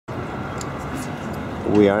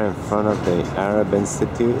We are in front of the Arab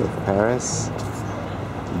Institute of Paris,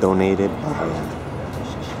 donated by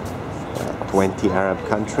 20 Arab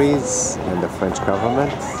countries and the French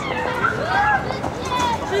government.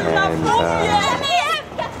 And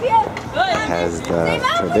has the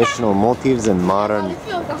traditional motifs and modern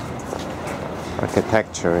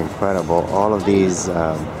architecture. Incredible. All of these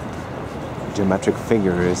geometric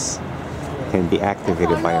figures can be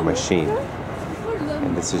activated by a machine.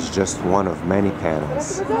 And this is just one of many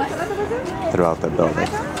panels throughout the building.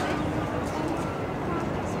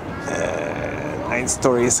 9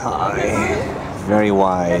 stories high, very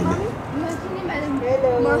wide.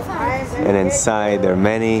 And inside there are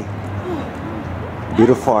many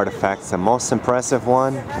beautiful artifacts. The most impressive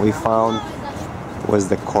one we found was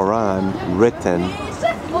the Quran written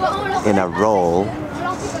in a roll.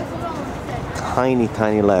 Tiny,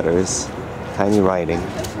 tiny letters, tiny writing.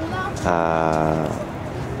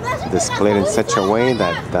 Displayed in such a way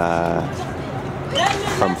that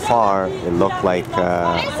from far it looked like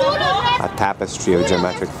a tapestry of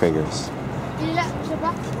geometric figures.